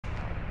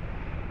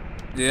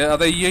Yeah, are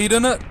they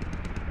yeeting it?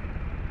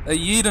 They're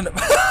yeeting it.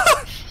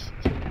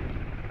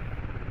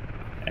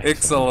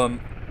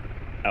 Excellent.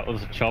 That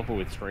was a chopper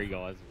with 3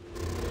 guys.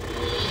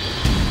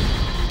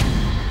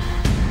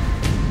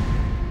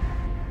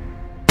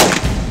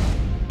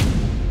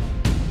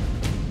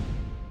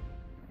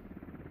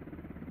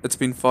 It's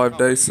been 5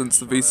 days since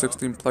the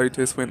v16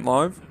 playtest went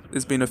live.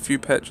 There's been a few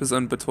patches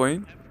in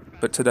between,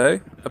 but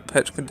today, a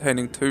patch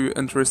containing 2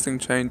 interesting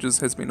changes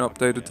has been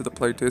updated to the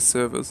playtest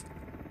servers.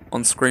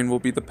 On screen will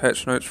be the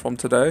patch notes from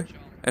today,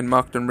 and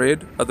marked in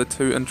red are the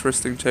 2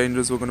 interesting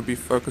changes we're going to be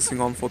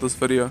focusing on for this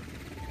video.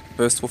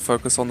 First we'll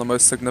focus on the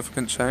most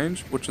significant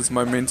change, which is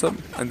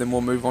momentum, and then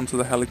we'll move on to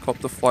the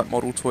helicopter flight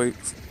model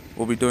tweaks.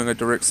 We'll be doing a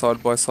direct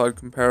side-by-side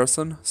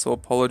comparison, so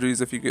apologies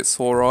if you get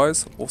sore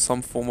eyes or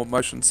some form of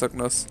motion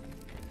sickness.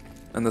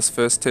 In this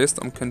first test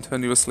I'm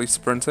continuously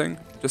sprinting,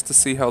 just to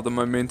see how the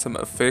momentum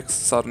affects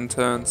sudden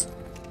turns.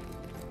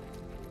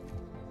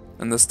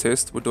 In this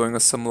test we're doing a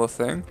similar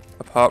thing,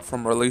 apart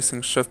from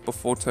releasing shift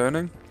before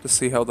turning, to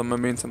see how the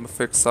momentum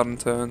affects sudden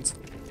turns.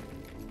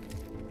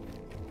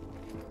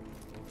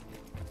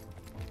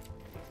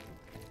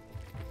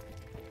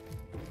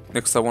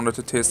 Next I wanted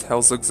to test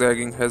how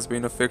zigzagging has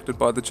been affected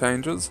by the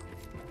changes,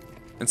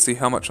 and see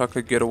how much I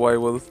could get away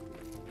with.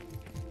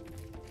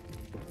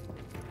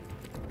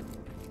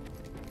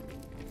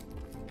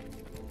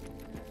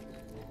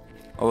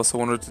 I also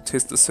wanted to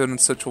test a certain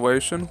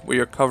situation where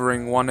you're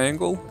covering one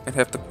angle and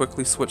have to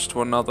quickly switch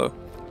to another.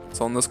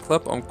 So on this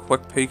clip I'm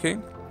quick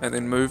peeking and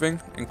then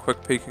moving and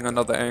quick peeking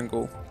another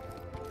angle.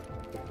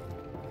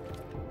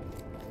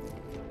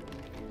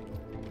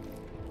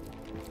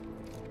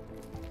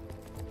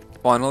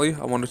 Finally,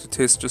 I wanted to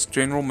test just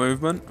general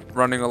movement,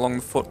 running along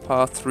the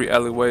footpath through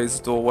alleyways,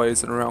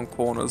 doorways and around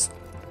corners.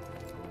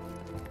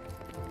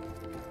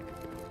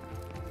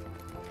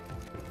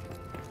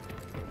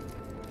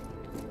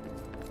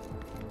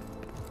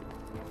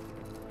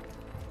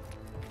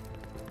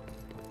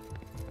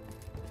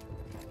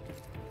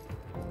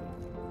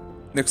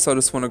 Next I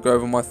just want to go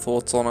over my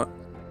thoughts on it.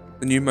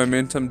 The new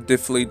momentum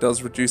definitely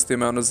does reduce the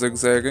amount of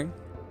zigzagging,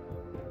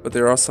 but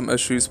there are some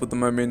issues with the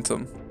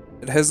momentum.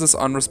 It has this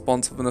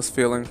unresponsiveness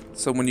feeling,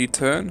 so when you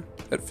turn,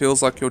 it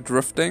feels like you're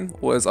drifting,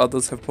 or as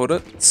others have put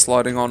it,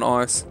 sliding on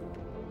ice.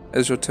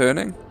 As you're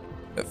turning,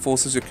 it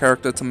forces your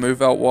character to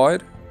move out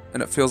wide,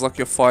 and it feels like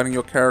you're fighting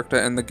your character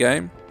in the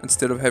game,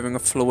 instead of having a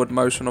fluid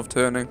motion of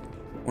turning.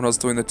 When I was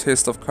doing the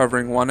test of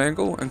covering one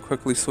angle and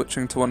quickly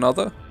switching to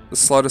another, the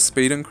slightest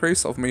speed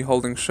increase of me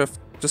holding shift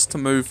just to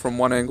move from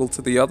one angle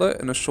to the other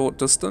in a short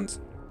distance,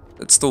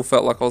 it still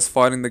felt like I was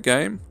fighting the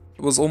game.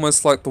 It was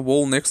almost like the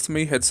wall next to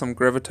me had some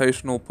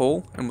gravitational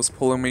pull and was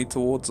pulling me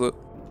towards it.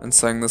 In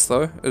saying this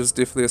though, it is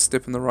definitely a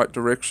step in the right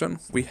direction.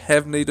 We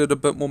have needed a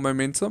bit more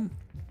momentum.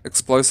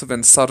 Explosive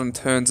and sudden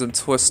turns and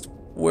twists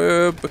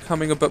were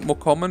becoming a bit more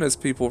common as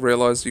people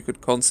realized you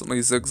could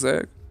constantly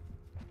zigzag.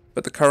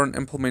 But the current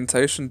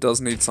implementation does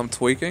need some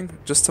tweaking,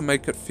 just to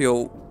make it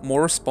feel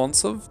more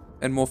responsive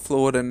and more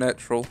fluid and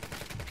natural.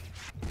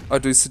 I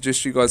do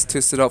suggest you guys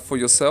test it out for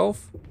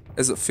yourself,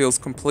 as it feels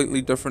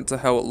completely different to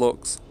how it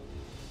looks.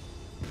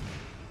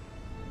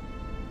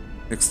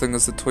 Next thing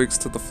is the tweaks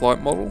to the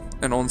flight model,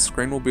 and on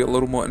screen will be a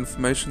little more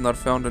information that I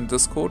found in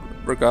Discord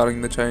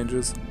regarding the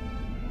changes.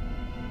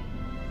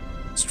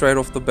 Straight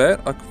off the bat,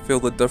 I could feel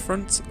the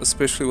difference,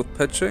 especially with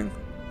pitching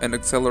and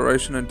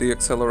acceleration and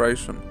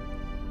deacceleration.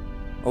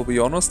 I'll be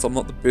honest, I'm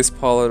not the best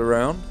pilot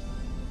around,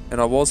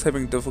 and I was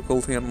having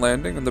difficulty in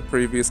landing in the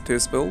previous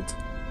test builds.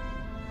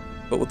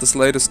 But with this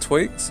latest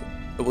tweaks,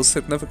 it was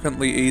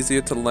significantly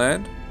easier to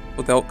land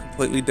without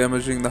completely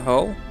damaging the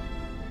hull,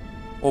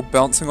 or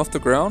bouncing off the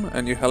ground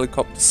and your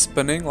helicopter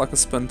spinning like a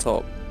spin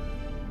top.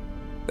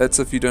 That's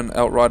if you didn't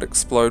outright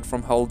explode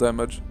from hull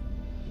damage.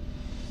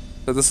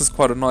 So this is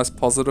quite a nice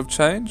positive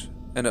change,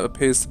 and it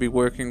appears to be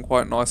working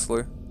quite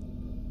nicely.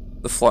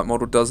 The flight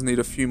model does need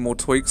a few more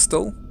tweaks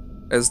still,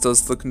 as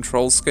does the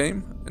control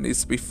scheme. It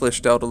needs to be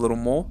fleshed out a little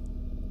more.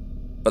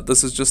 But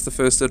this is just the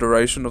first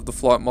iteration of the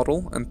flight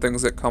model and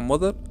things that come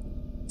with it,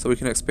 so we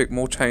can expect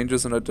more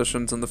changes and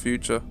additions in the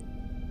future.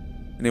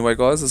 Anyway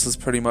guys, this is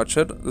pretty much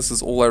it. This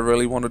is all I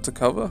really wanted to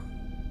cover.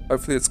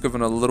 Hopefully it's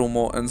given a little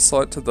more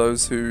insight to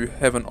those who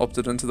haven't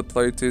opted into the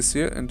playtest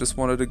yet and just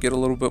wanted to get a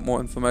little bit more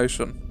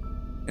information.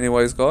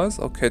 Anyways guys,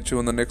 I'll catch you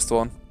in the next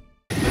one.